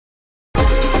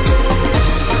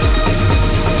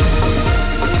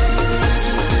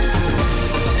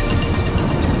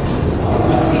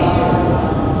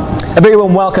A very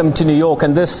warm welcome to New York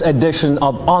and this edition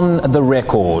of On the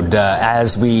Record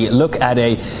as we look at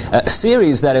a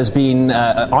series that has been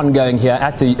ongoing here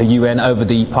at the UN over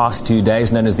the past 2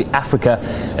 days, known as the Africa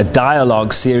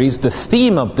Dialogue Series. The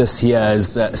theme of this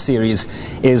year's series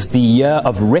is the year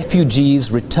of refugees,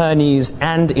 returnees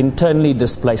and internally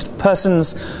displaced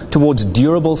persons towards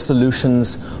durable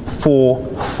solutions for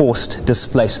forced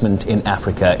displacement in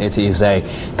Africa. It is a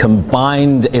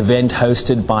combined event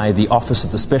hosted by the Office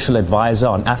of the Special Advisor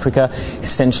on Africa.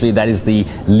 Essentially, that is the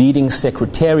leading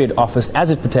secretariat office as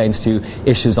it pertains to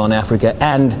issues on Africa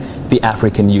and the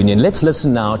African Union. Let's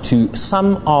listen now to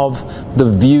some of the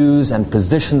views and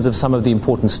positions of some of the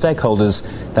important stakeholders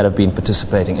that have been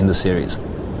participating in the series.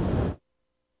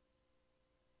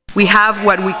 We have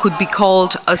what we could be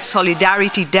called a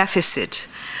solidarity deficit.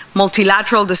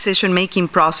 Multilateral decision-making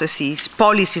processes,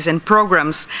 policies and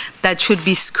programs that should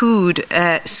be skewed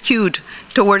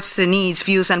towards the needs,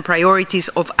 views and priorities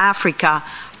of Africa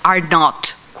are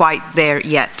not quite there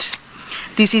yet.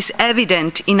 This is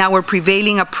evident in our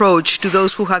prevailing approach to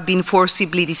those who have been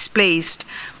forcibly displaced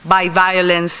by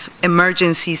violence,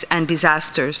 emergencies and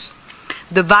disasters.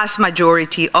 The vast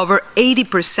majority, over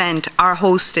 80%, are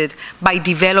hosted by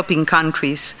developing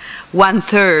countries,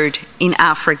 1/3 in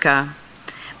Africa.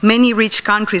 Many rich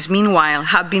countries, meanwhile,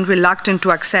 have been reluctant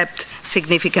to accept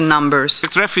significant numbers.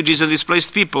 Refugees and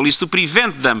displaced people is to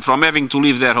prevent them from having to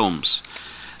leave their homes.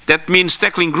 That means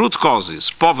tackling root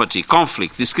causes, poverty,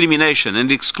 conflict, discrimination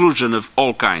and exclusion of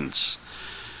all kinds.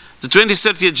 The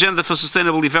 2030 Agenda for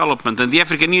Sustainable Development and the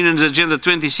African Union's Agenda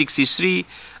 2063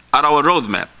 are our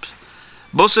roadmap.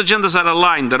 Both agendas are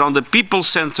aligned around the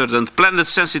people-centered and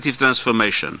planet-sensitive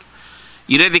transformation.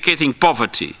 Eradicating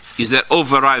poverty is their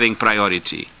overriding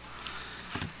priority.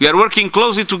 We are working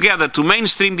closely together to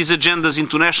mainstream these agendas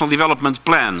into national development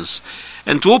plans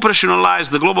and to operationalize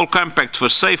the Global Compact for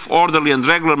safe, orderly and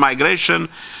regular migration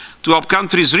to help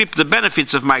countries reap the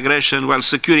benefits of migration while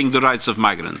securing the rights of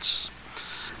migrants.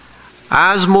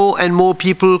 As more and more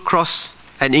people cross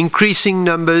an increasing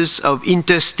numbers of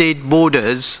interstate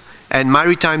borders and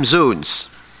maritime zones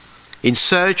in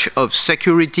search of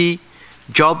security,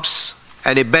 jobs,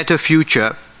 and a better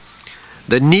future,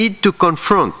 the need to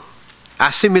confront,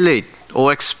 assimilate,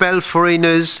 or expel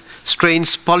foreigners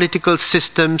strains political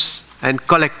systems and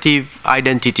collective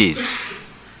identities.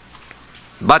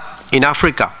 But in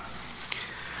Africa,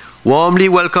 warmly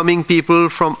welcoming people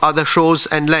from other shores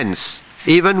and lands,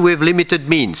 even with limited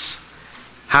means,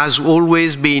 has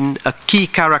always been a key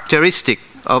characteristic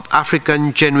of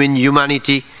African genuine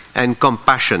humanity and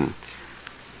compassion,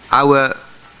 our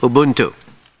Ubuntu.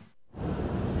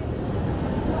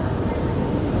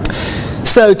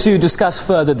 So to discuss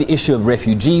further the issue of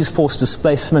refugees, forced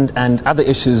displacement and other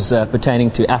issues pertaining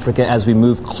to Africa as we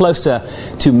move closer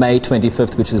to May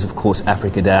 25th, which is of course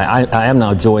Africa Day, I am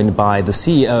now joined by the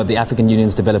CEO of the African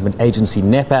Union's development agency,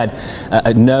 NEPAD,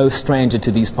 no stranger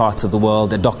to these parts of the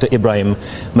world, Dr. Ibrahim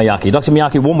Mayaki. Dr.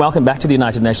 Mayaki, warm welcome back to the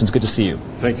United Nations. Good to see you.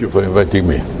 Thank you for inviting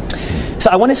me. So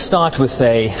I want to start with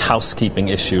a housekeeping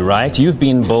issue, right? You've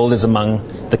been billed as among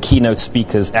the keynote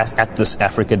speakers at this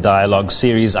Africa Dialogue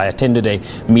series. I attended a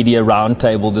media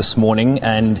roundtable this morning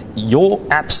and your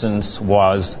absence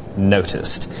was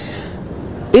noticed.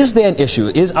 Is there an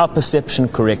issue? Is our perception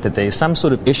correct that there is some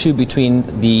sort of issue between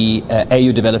the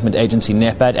AU Development Agency,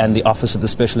 NEPAD, and the Office of the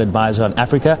Special Advisor on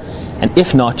Africa? And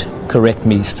if not, correct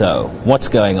me so. What's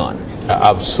going on?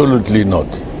 Absolutely not.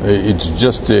 It's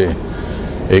just a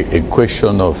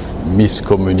question of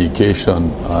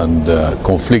miscommunication and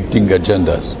conflicting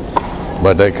agendas.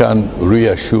 But I can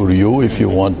reassure you if you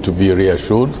want to be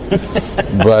reassured.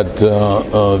 But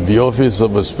the Office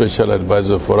of a Special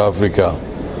Advisor for Africa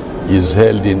is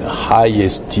held in high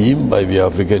esteem by the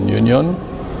African Union.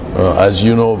 As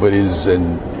you know, there is a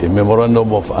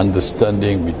memorandum of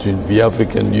understanding between the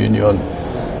African Union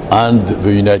and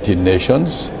the United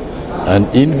Nations.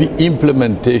 And in the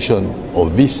implementation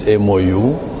of this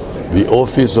MOU, the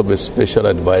Office of a Special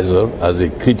Advisor has a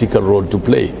critical role to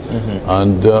play. Mm-hmm.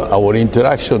 And our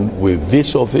interaction with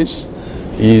this office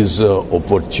is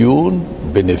opportune,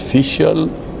 beneficial,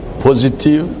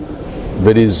 positive.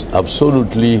 There is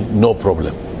absolutely no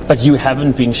problem. But you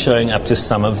haven't been showing up to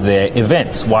some of their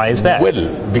events. Why is that?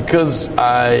 Well, because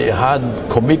I had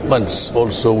commitments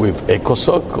also with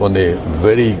ECOSOC on a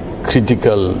very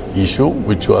critical issue,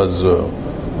 which was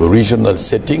regional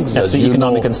settings. That's the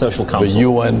Economic and Social Council. The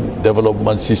UN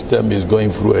development system is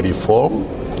going through a reform.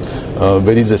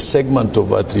 There is a segment of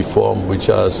that reform which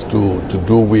has to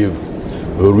do with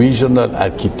the regional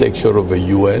architecture of the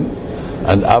UN,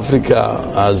 and Africa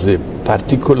has a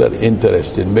particular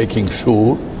interest in making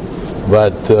sure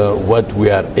but what we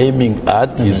are aiming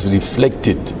at is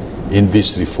reflected in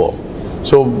this reform.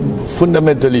 So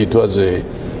fundamentally, it was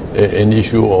an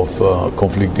issue of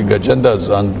conflicting agendas,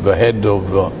 and the head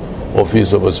of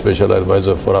Office of a Special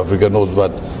Advisor for Africa knows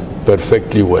that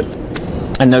perfectly well.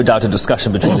 And no doubt a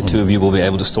discussion between the two of you will be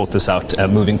able to sort this out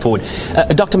moving forward.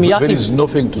 Dr. Mayaki, there is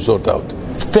nothing to sort out.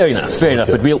 Fair enough,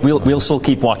 but we'll still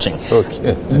keep watching.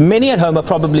 Okay. Many at home are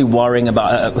probably worrying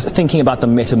about, thinking about the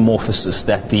metamorphosis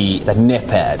that that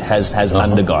NEPAD has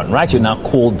undergone, right? You're now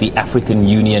called the African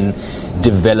Union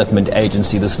Development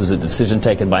Agency. This was a decision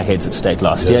taken by heads of state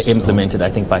last year, implemented,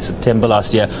 I think, by September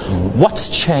last year. What's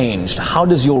changed? How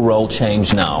does your role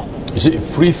change now? You see,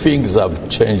 three things have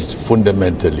changed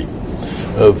fundamentally.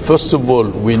 First of all,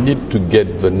 we need to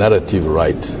get the narrative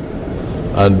right.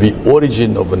 And the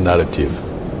origin of the narrative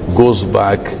goes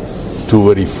back to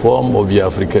the reform of the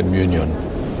African Union,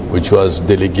 which was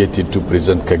delegated to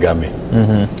President Kagame.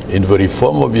 In the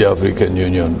reform of the African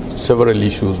Union, several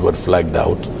issues were flagged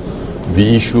out.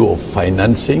 The issue of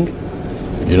financing,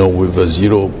 with a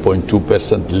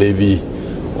 0.2% levy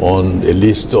on a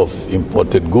list of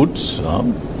imported goods,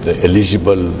 the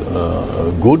eligible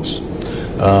goods,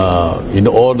 in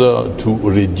order to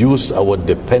reduce our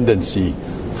dependency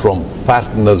from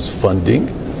partners' funding,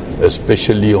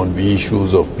 especially on the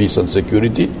issues of peace and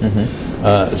security.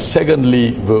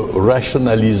 Secondly, the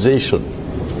rationalization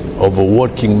of the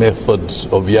working methods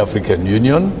of the African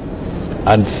Union.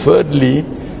 And thirdly,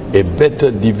 a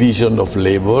better division of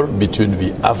labor between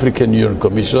the African Union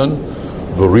Commission,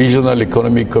 the Regional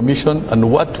Economic Commission, and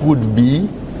what would be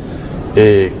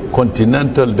a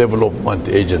Continental Development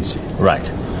Agency.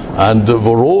 Right. And the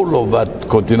role of that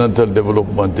Continental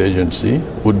Development Agency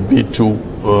would be to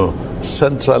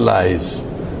centralize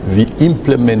the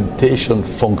implementation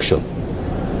function.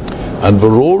 And the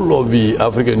role of the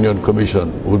African Union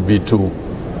Commission would be to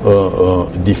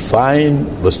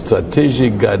define the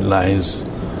strategic guidelines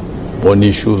on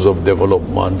issues of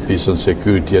development, peace and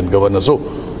security and governance. So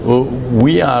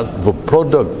we are the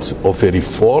product of a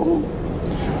reform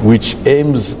which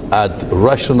aims at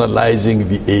rationalizing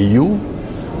the AU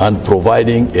and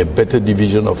providing a better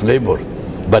division of labor.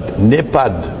 But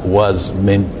NEPAD was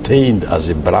maintained as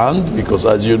a brand because,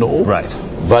 as you know,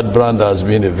 that brand has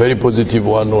been a very positive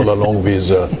one all along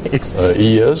these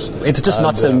years. It's just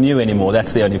not so new anymore.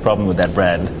 That's the only problem with that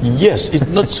brand. Yes, it's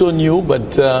not so new,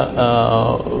 but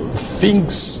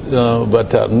things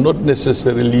that are not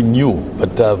necessarily new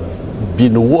but have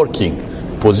been working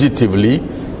positively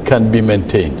can be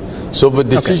maintained. So the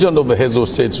decision of the heads of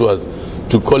states was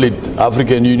to call it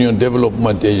African Union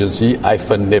Development Agency,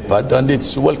 NEPAD, and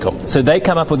it's welcome. So they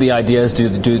come up with the ideas, do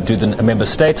the member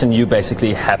states, and you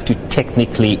basically have to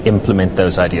technically implement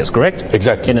those ideas, correct?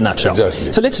 Exactly. In a nutshell.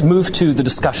 Exactly. So let's move to the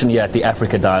discussion here at the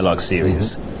Africa Dialogue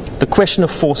series. The question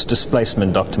of forced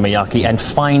displacement, Dr. Mayaki, and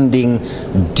finding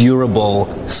durable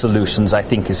solutions, I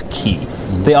think, is key.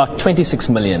 There are 26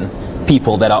 million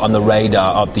people that are on the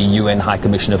radar of the UN High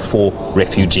Commissioner for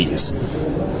Refugees.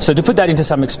 So to put that into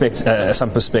some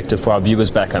perspective for our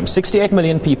viewers back home, 68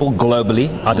 million people globally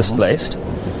are displaced,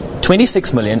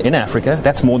 26 million in Africa,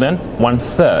 that's more than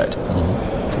 1/3.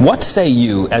 What say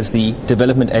you as the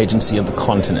development agency of the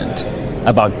continent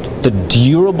about the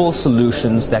durable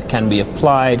solutions that can be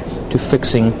applied to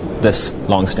fixing this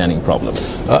long-standing problem?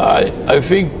 I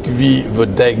think the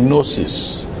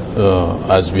diagnosis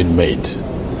has been made.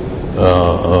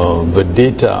 The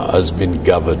data has been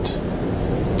gathered.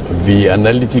 The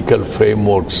analytical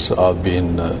frameworks have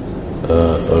been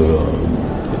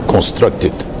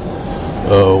constructed.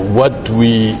 What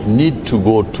we need to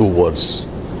go towards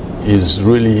is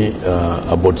really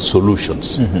about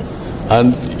solutions.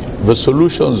 And the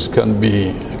solutions can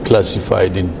be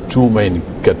classified in two main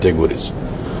categories.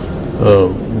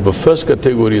 The first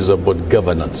category is about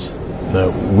governance.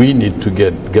 We need to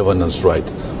get governance right.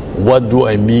 What do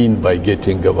I mean by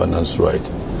getting governance right?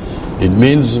 It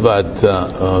means that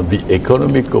the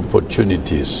economic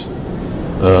opportunities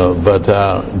that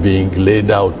are being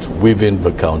laid out within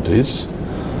the countries,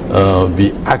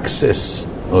 the access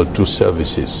to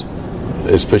services,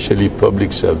 especially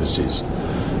public services,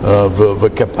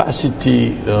 the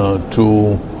capacity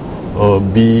to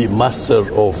be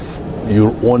master of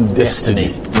your own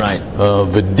destiny.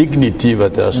 The dignity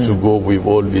that has to go with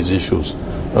all these issues.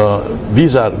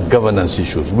 These are governance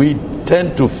issues. We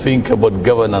tend to think about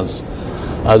governance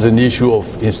as an issue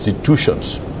of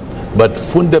institutions, but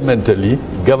fundamentally,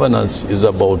 governance is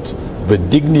about the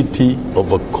dignity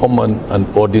of a common and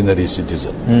ordinary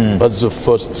citizen. That's the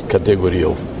first category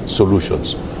of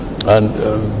solutions. And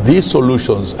these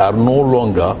solutions are no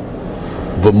longer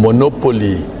the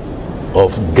monopoly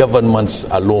of governments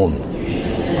alone.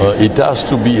 It has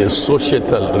to be a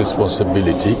societal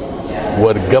responsibility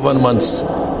where governments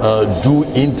do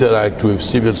interact with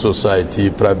civil society,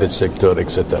 private sector,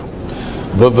 etc.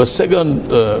 But the second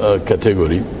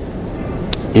category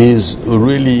is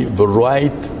really the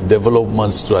right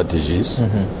development strategies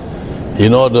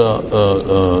in order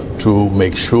to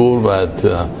make sure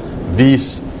that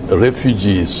these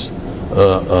refugees,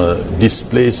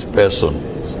 displaced persons,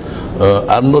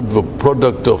 are not the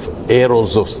product of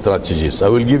errors of strategies. I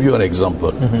will give you an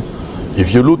example.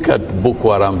 If you look at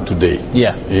Boko Haram today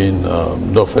in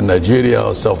northern Nigeria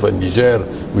or southern Niger,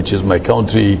 which is my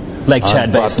country, like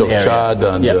Chad, part of Chad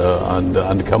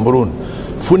and Cameroon,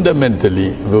 fundamentally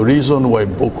the reason why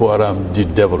Boko Haram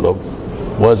did develop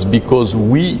was because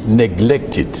we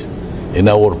neglected in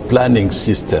our planning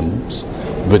systems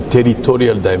the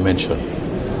territorial dimension.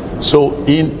 So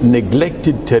in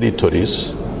neglected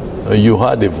territories, you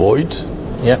had a void,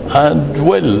 and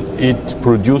well, it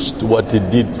produced what it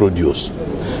did produce.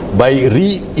 By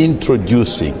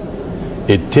reintroducing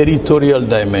a territorial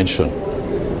dimension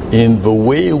in the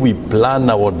way we plan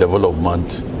our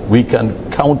development, we can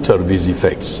counter these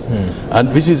effects. And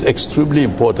this is extremely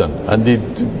important, and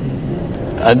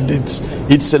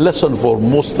it's a lesson for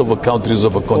most of the countries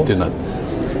of the continent.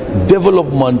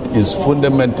 Development is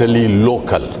fundamentally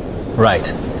local. Right.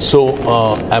 So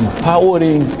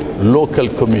empowering local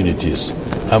communities,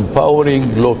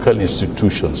 empowering local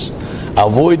institutions,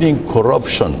 avoiding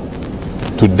corruption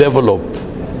to develop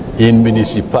in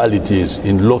municipalities,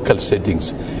 in local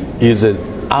settings, is an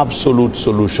absolute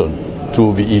solution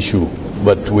to the issue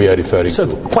that we are referring to.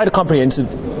 So quite a comprehensive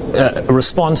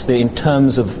response there in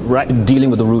terms of dealing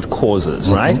with the root causes,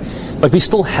 right? But we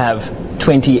still have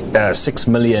 26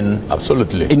 million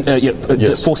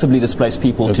forcibly displaced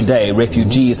people today,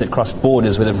 refugees that cross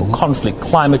borders, whether for conflict,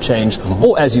 climate change,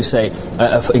 or as you say,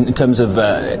 in terms of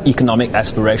economic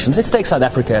aspirations. Let's take South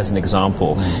Africa as an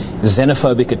example.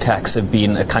 Xenophobic attacks have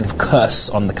been a kind of curse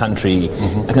on the country,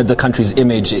 the country's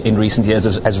image in recent years,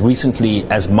 as recently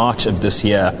as March of this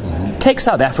year. Take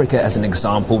South Africa as an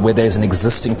example where there's an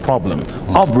existing problem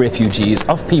of refugees,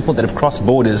 of people that have crossed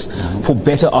borders for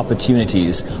better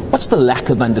opportunities. What's the lack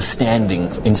of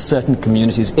understanding in certain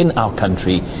communities in our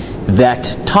country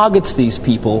that targets these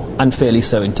people unfairly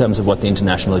so in terms of what the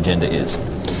international agenda is?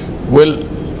 Well,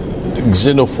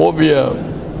 xenophobia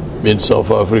in South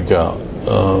Africa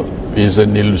is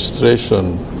an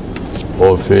illustration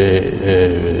of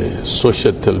a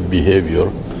societal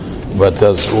behavior that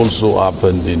has also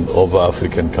happened in other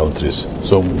African countries.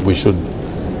 So we should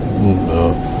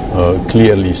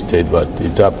clearly state that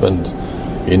it happened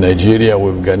in Nigeria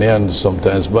with Ghanaians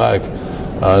sometimes back,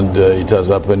 and it has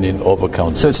happened in other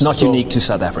countries. So it's not unique to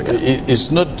South Africa? It's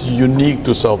not unique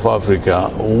to South Africa.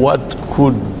 What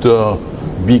could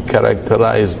be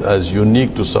characterized as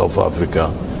unique to South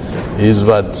Africa is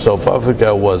that South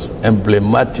Africa was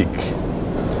emblematic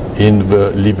in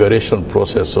the liberation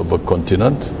process of a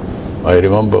continent. I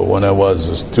remember when I was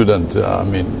a student,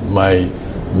 my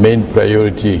main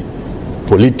priority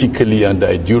politically and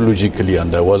ideologically,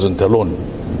 and I wasn't alone,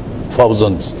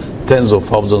 thousands, tens of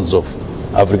thousands of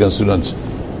African students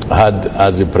had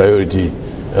as a priority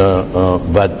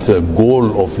that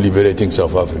goal of liberating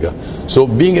South Africa. So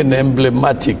being an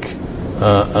emblematic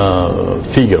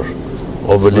figure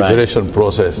of a liberation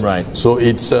process, so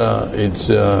it's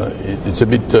a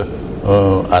bit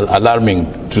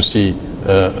alarming to see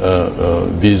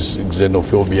this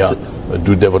xenophobia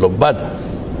do develop. But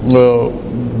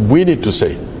we need to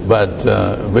say that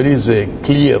there is a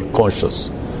clear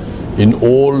conscience in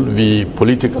all the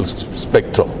political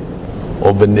spectrum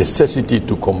of the necessity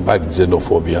to combat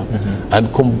xenophobia.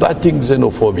 And combating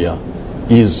xenophobia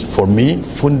is, for me,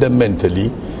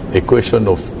 fundamentally a question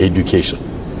of education.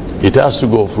 It has to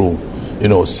go through,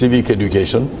 civic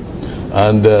education,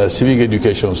 and civic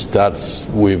education starts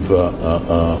with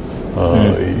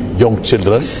young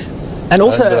children. And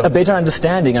also a better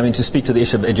understanding, to speak to the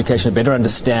issue of education, a better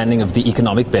understanding of the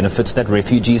economic benefits that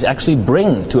refugees actually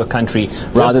bring to a country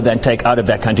rather than take out of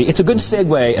that country. It's a good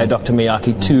segue, Dr.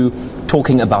 Mayaki, to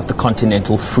talking about the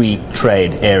continental free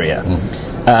trade area.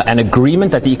 An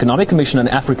agreement that the Economic Commission on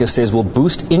Africa says will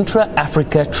boost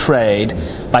intra-Africa trade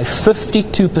by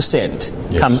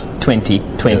 52% come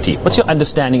 2020. What's your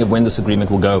understanding of when this agreement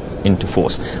will go into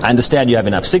force? I understand you have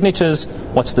enough signatures.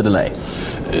 What's the delay?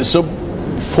 So,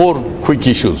 4 quick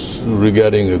issues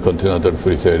regarding the continental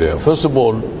free trade area. First of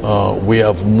all, we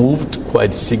have moved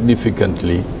quite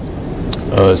significantly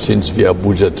since the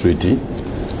Abuja Treaty,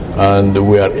 and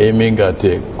we are aiming at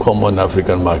a common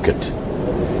African market.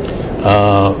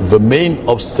 The main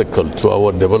obstacle to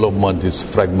our development is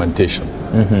fragmentation.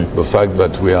 the fact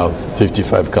that we have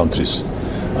 55 countries.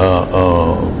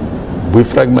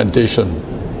 With fragmentation,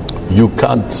 you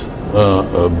can't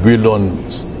build on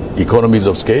economies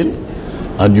of scale,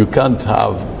 and you can't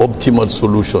have optimal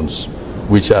solutions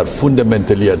which are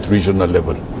fundamentally at regional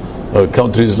level.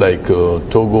 Countries like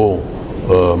Togo,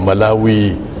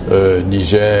 Malawi,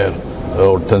 Niger,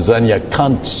 or Tanzania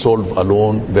can't solve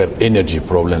alone their energy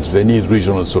problems. They need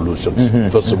regional solutions,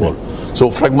 first of all. So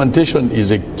fragmentation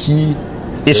is a key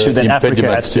issue that Africa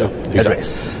has to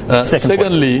address.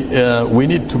 Secondly, we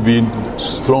need to build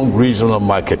strong regional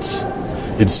markets.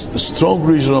 Strong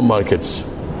regional markets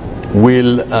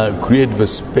will create the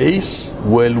space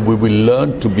where we will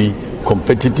learn to be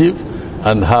competitive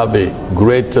and have a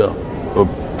greater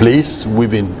place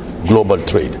within global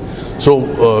trade.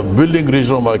 So building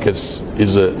regional markets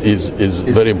is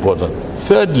very important.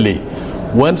 Thirdly,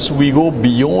 once we go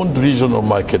beyond regional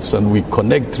markets and we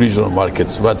connect regional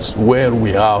markets, that's where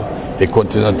we have a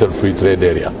continental free trade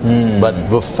area. But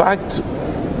the fact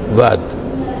that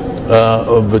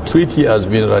the treaty has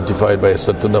been ratified by a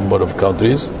certain number of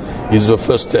countries is the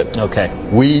first step. Okay.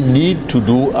 We need to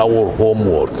do our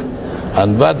homework,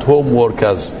 and that homework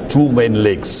has two main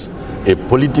legs: a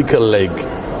political leg,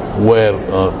 where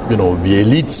the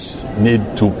elites need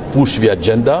to push the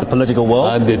agenda, the political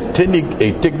world, and a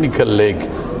technical leg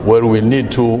where we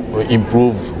need to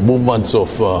improve movements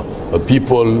of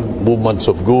people, movements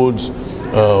of goods,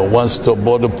 one-stop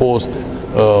border post,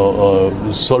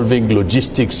 solving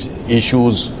logistics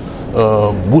issues,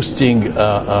 boosting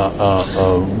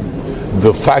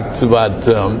the fact that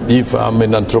if I'm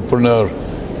an entrepreneur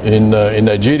in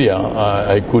Nigeria,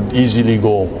 I could easily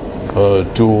go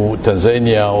to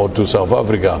Tanzania or to South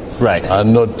Africa, right,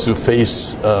 and not to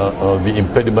face the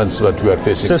impediments that we are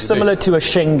facing So today. similar to a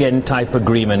Schengen type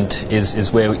agreement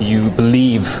is where you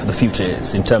believe the future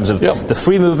is, in terms of the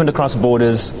free movement across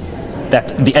borders, that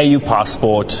the AU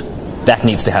passport, that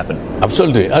needs to happen.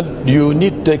 Absolutely. And you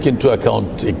need to take into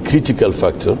account a critical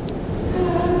factor,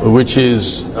 which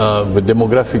is the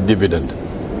demographic dividend.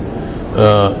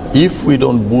 If we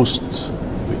don't boost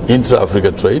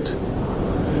intra-Africa trade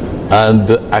and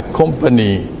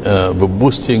accompany the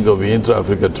boosting of the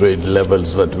intra-Africa trade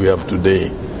levels that we have today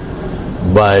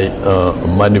by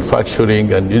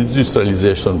manufacturing and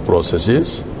industrialization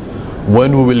processes,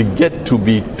 when we will get to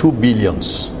be 2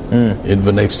 billions in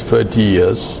the next 30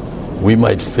 years, we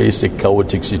might face a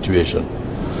chaotic situation.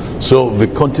 So the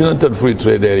Continental Free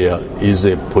Trade Area is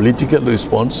a political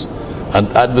response and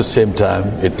at the same time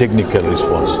a technical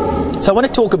response. So I want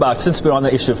to talk about, since we're on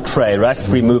the issue of trade, right?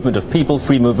 Free movement of people,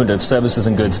 free movement of services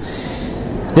and goods.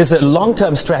 There's a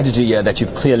long-term strategy here that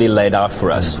you've clearly laid out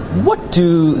for us. What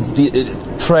do the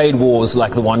trade wars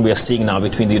like the one we are seeing now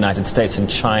between the United States and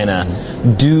China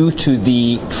do to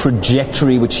the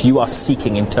trajectory which you are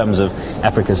seeking in terms of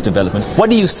Africa's development? What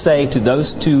do you say to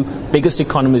those two biggest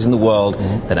economies in the world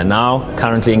that are now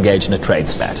currently engaged in a trade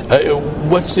spat?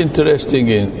 What's interesting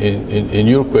in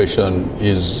your question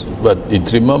is that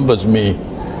it remembers me,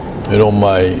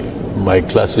 my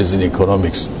classes in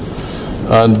economics.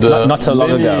 And not so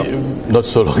long ago. Not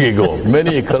so long ago.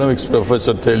 Many economics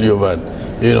professors tell you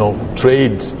that,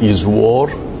 trade is war,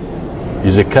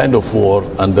 is a kind of war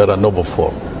under another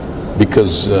form.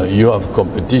 Because you have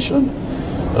competition,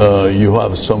 you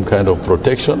have some kind of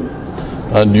protection,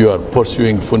 and you are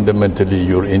pursuing fundamentally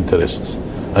your interests.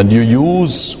 And you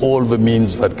use all the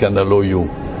means that can allow you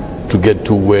to get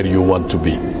to where you want to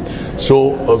be.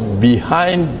 So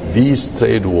behind these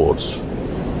trade wars,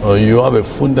 you have a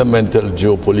fundamental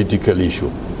geopolitical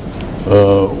issue,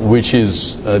 which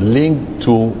is linked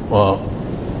to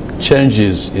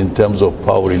changes in terms of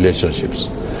power relationships.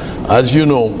 As you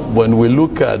know, when we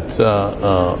look at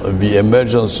the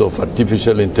emergence of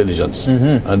artificial intelligence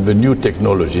and the new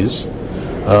technologies,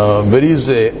 there is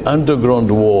an underground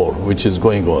war which is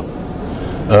going on,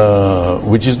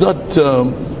 which is not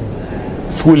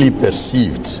fully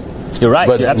perceived. You're right.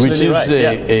 But you're absolutely which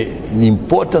is an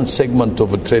important segment of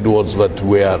the trade wars that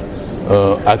we are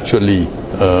actually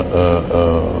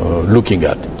looking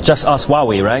at. Just ask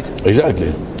Huawei, right?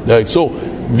 Exactly. So,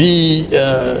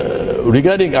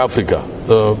 regarding Africa,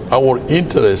 our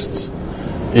interest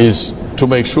is to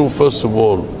make sure, first of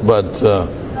all, that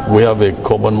we have a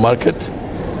common market,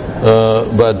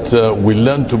 that we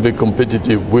learn to be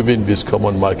competitive within this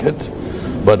common market,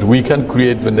 but we can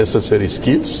create the necessary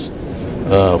skills.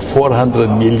 400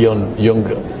 million young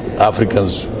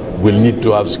Africans will need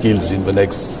to have skills in the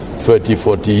next 30,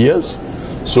 40 years.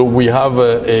 So we have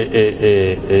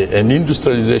an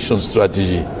industrialization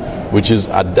strategy which is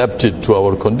adapted to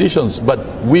our conditions, but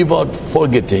without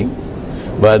forgetting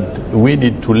but we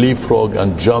need to leapfrog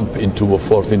and jump into a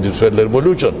fourth industrial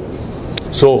revolution.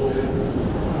 So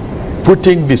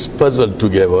putting this puzzle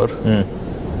together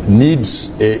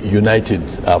needs a united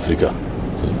Africa.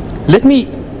 Let me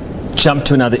jump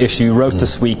to another issue. You wrote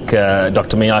this week,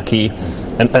 Dr. Mayaki,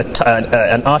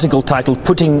 an article titled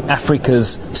 "Putting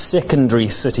Africa's Secondary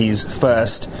Cities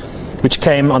First," which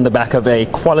came on the back of a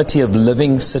quality of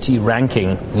living city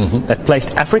ranking that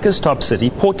placed Africa's top city,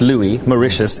 Port Louis,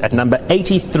 Mauritius, at number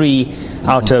 83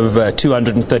 out of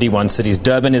 231 cities.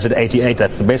 Durban is at 88,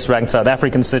 that's the best ranked South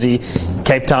African city.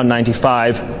 Cape Town,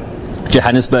 95.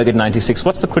 Johannesburg at 96.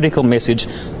 What's the critical message?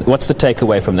 What's the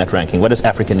takeaway from that ranking? What does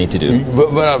Africa need to do?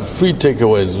 There are three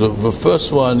takeaways. The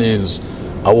first one is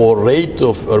our rate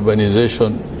of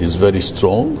urbanization is very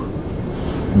strong,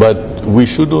 but we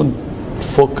shouldn't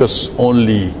focus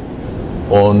only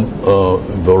on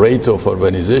the rate of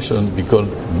urbanization, because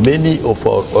many of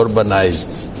our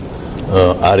urbanized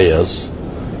areas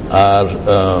are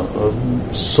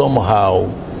somehow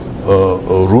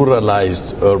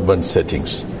ruralized urban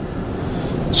settings.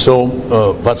 So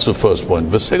that's the first point.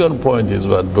 The second point is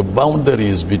that the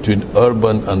boundaries between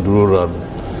urban and rural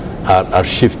are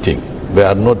shifting. They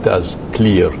are not as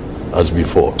clear as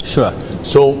before. Sure.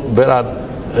 So there are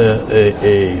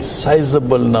a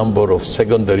sizable number of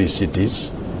secondary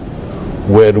cities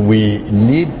where we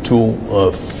need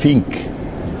to think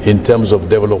in terms of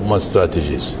development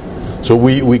strategies. So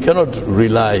we cannot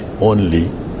rely only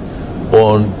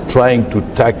on trying to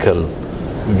tackle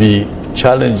the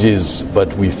challenges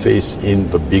that we face in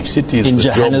the big cities. In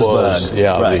Johannesburg,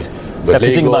 right. We have to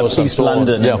think about East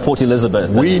London and Port Elizabeth.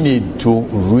 We need to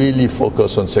really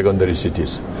focus on secondary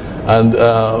cities. And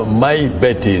my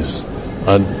bet is,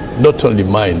 and not only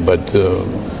mine, but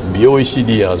the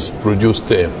OECD has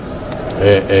produced a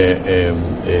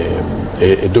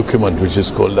document which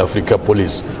is called Africa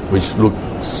Police, which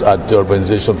looks at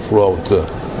urbanization throughout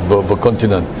the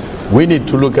continent. We need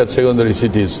to look at secondary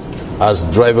cities as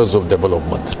drivers of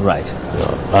development. Right.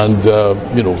 And,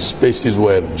 spaces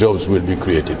where jobs will be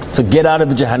created. So get out of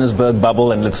the Johannesburg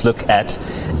bubble and let's look at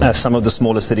some of the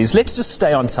smaller cities. Let's just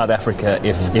stay on South Africa,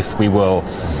 if we will.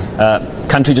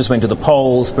 Country just went to the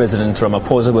polls. President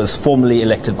Ramaphosa was formally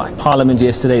elected by Parliament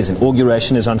yesterday. His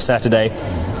inauguration is on Saturday.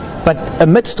 But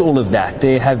amidst all of that,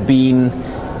 there have been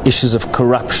issues of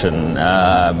corruption,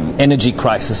 energy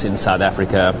crisis in South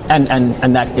Africa,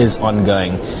 and that is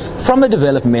ongoing. From a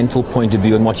developmental point of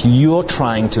view and what you're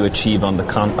trying to achieve on the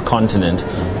continent,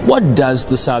 what does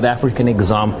the South African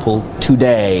example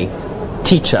today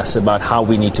teach us about how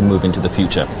we need to move into the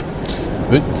future?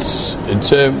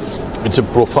 It's a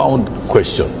profound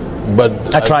question,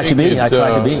 but I try to be.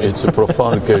 It's a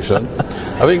profound question.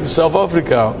 I think South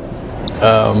Africa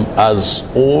has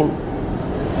all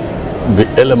the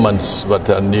elements that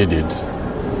are needed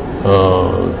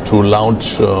to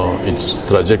launch its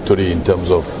trajectory in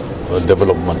terms of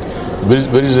development.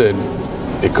 There is an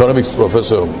economics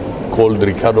professor called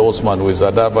Ricardo Osman, who is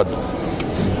at Harvard,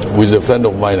 who is a friend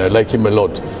of mine. I like him a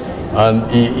lot. And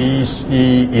he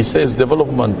says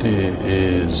development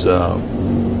is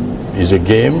a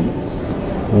game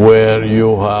where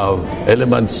you have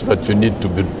elements that you need to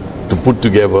put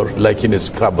together, like in a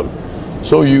Scrabble.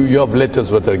 So you have letters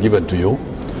that are given to you,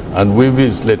 and with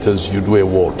these letters you do a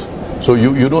word. So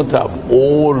you don't have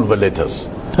all the letters,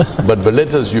 but the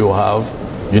letters you have,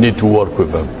 you need to work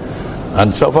with them.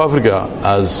 And South Africa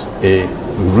has a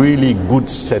really good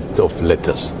set of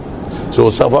letters. So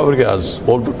South Africa has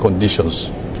all the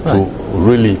conditions to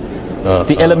really...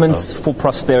 the elements for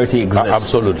prosperity exist.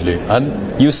 Absolutely.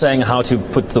 And you're saying how to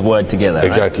put the word together.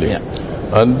 Exactly. Right?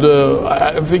 Yeah. And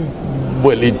I think,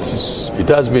 well, it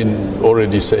has been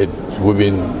already said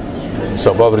within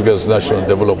South Africa's National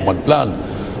Development Plan.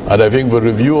 And I think the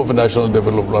review of the National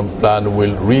Development Plan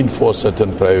will reinforce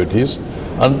certain priorities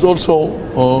and also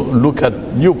look at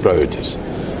new priorities.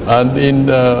 And in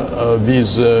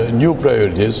these new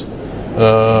priorities,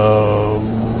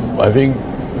 I think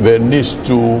there needs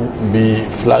to be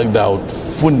flagged out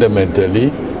fundamentally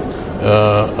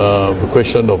the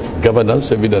question of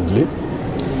governance, evidently,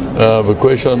 the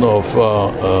question of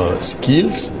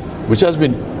skills, which has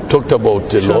been talked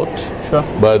about a lot,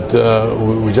 but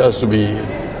which has to be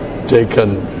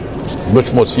taken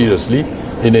much more seriously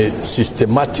in a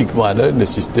systematic manner, in a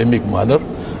systemic manner,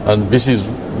 and this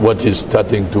is what is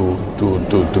starting to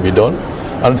be done.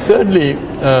 And thirdly,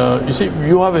 you see,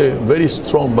 you have a very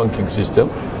strong banking system,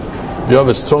 you have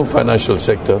a strong financial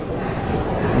sector.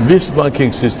 This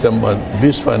banking system and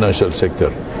this financial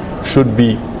sector should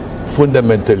be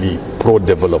fundamentally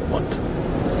pro-development.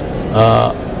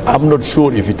 I'm not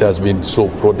sure if it has been so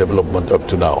pro-development up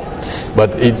to now.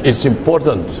 But it's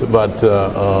important that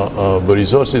the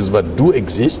resources that do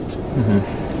exist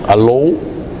allow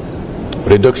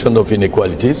reduction of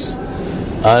inequalities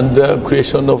and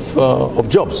creation of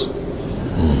jobs.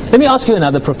 Let me ask you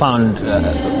another profound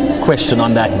question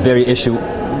on that very issue.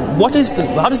 How does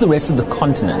the rest of the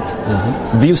continent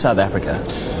view South Africa?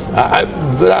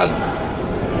 There are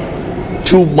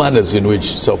two manners in which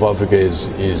South Africa is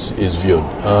viewed.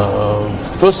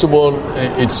 First of all,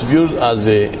 it's viewed as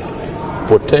a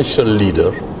potential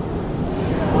leader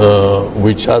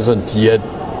which hasn't yet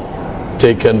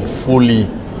taken fully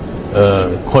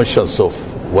conscious of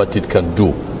what it can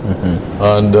do.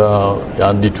 And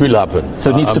it will happen.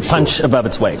 So it needs to punch above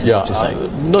its weight, is what you're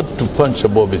saying? Not to punch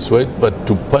above its weight, but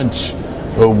to punch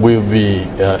with the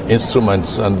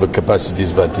instruments and the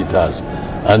capacities that it has.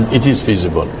 And it is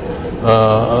feasible.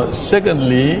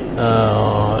 Secondly,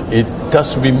 it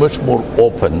has to be much more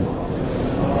open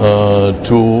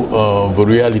to the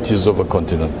realities of a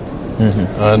continent.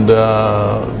 And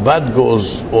that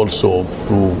goes also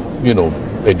through,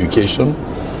 education.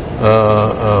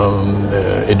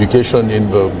 Education in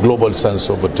the global sense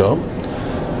of the term.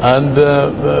 And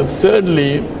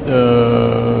thirdly,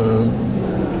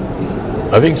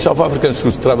 I think South Africans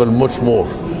should travel much more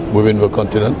within the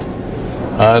continent.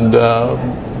 And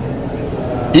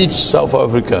each South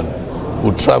African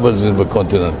who travels in the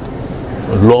continent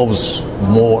loves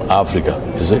more Africa,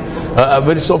 you see.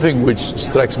 There is something which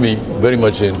strikes me very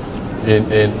much in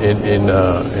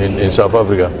South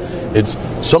Africa. It's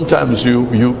sometimes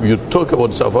you talk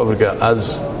about South Africa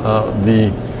as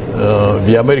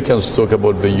the Americans talk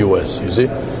about the U.S. You see,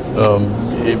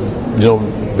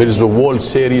 there is a World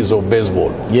Series of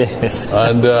baseball. Yes,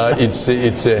 and it's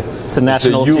a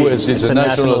national U.S. It's a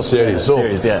national series.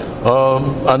 Series, yeah.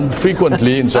 And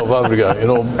frequently in South Africa,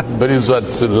 there is that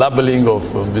labeling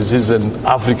of this is an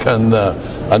African,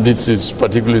 and it's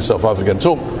particularly South African.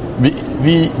 So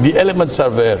the elements are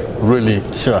there really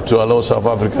to allow South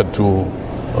Africa to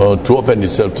open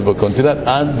itself to the continent,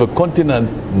 and the continent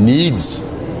needs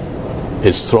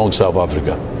a strong South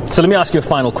Africa. So let me ask you a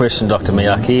final question, Dr.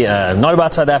 Mayaki. Not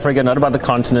about South Africa, not about the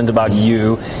continent, about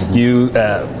you. You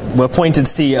were appointed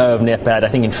CEO of NEPAD, I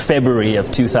think, in February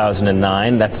of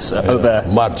 2009. That's over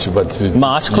March, but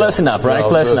close enough, right?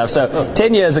 Close enough. So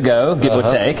 10 years ago, give or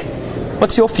take.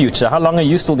 What's your future? How long are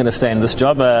you still going to stay in this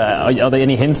job? Are there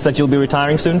any hints that you'll be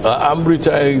retiring soon? I'm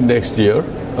retiring next year.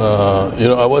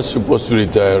 I was supposed to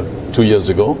retire 2 years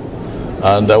ago,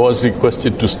 and I was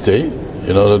requested to stay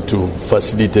in order to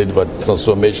facilitate that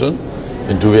transformation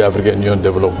into the African Union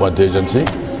Development Agency.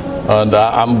 And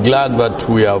I'm glad that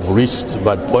we have reached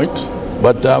that point,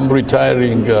 but I'm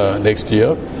retiring next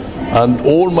year, and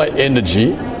all my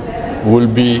energy will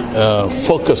be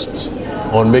focused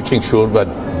on making sure that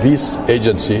this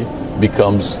agency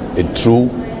becomes a true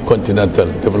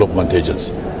continental development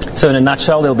agency. So in a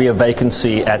nutshell, there'll be a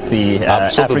vacancy at the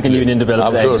African Union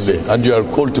Development Agency. And you are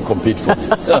called to compete for it.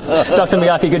 Dr.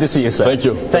 Mayaki, good to see you, sir. Thank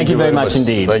you. Thank you very much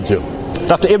indeed. Thank you.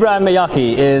 Dr. Ibrahim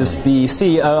Mayaki is the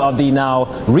CEO of the now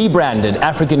rebranded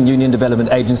African Union Development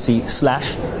Agency /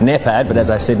 NEPAD, but as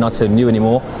I said, not so new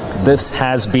anymore. This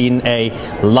has been a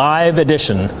live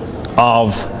edition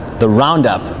of the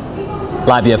Roundup,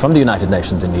 live here from the United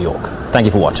Nations in New York. Thank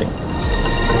you for watching.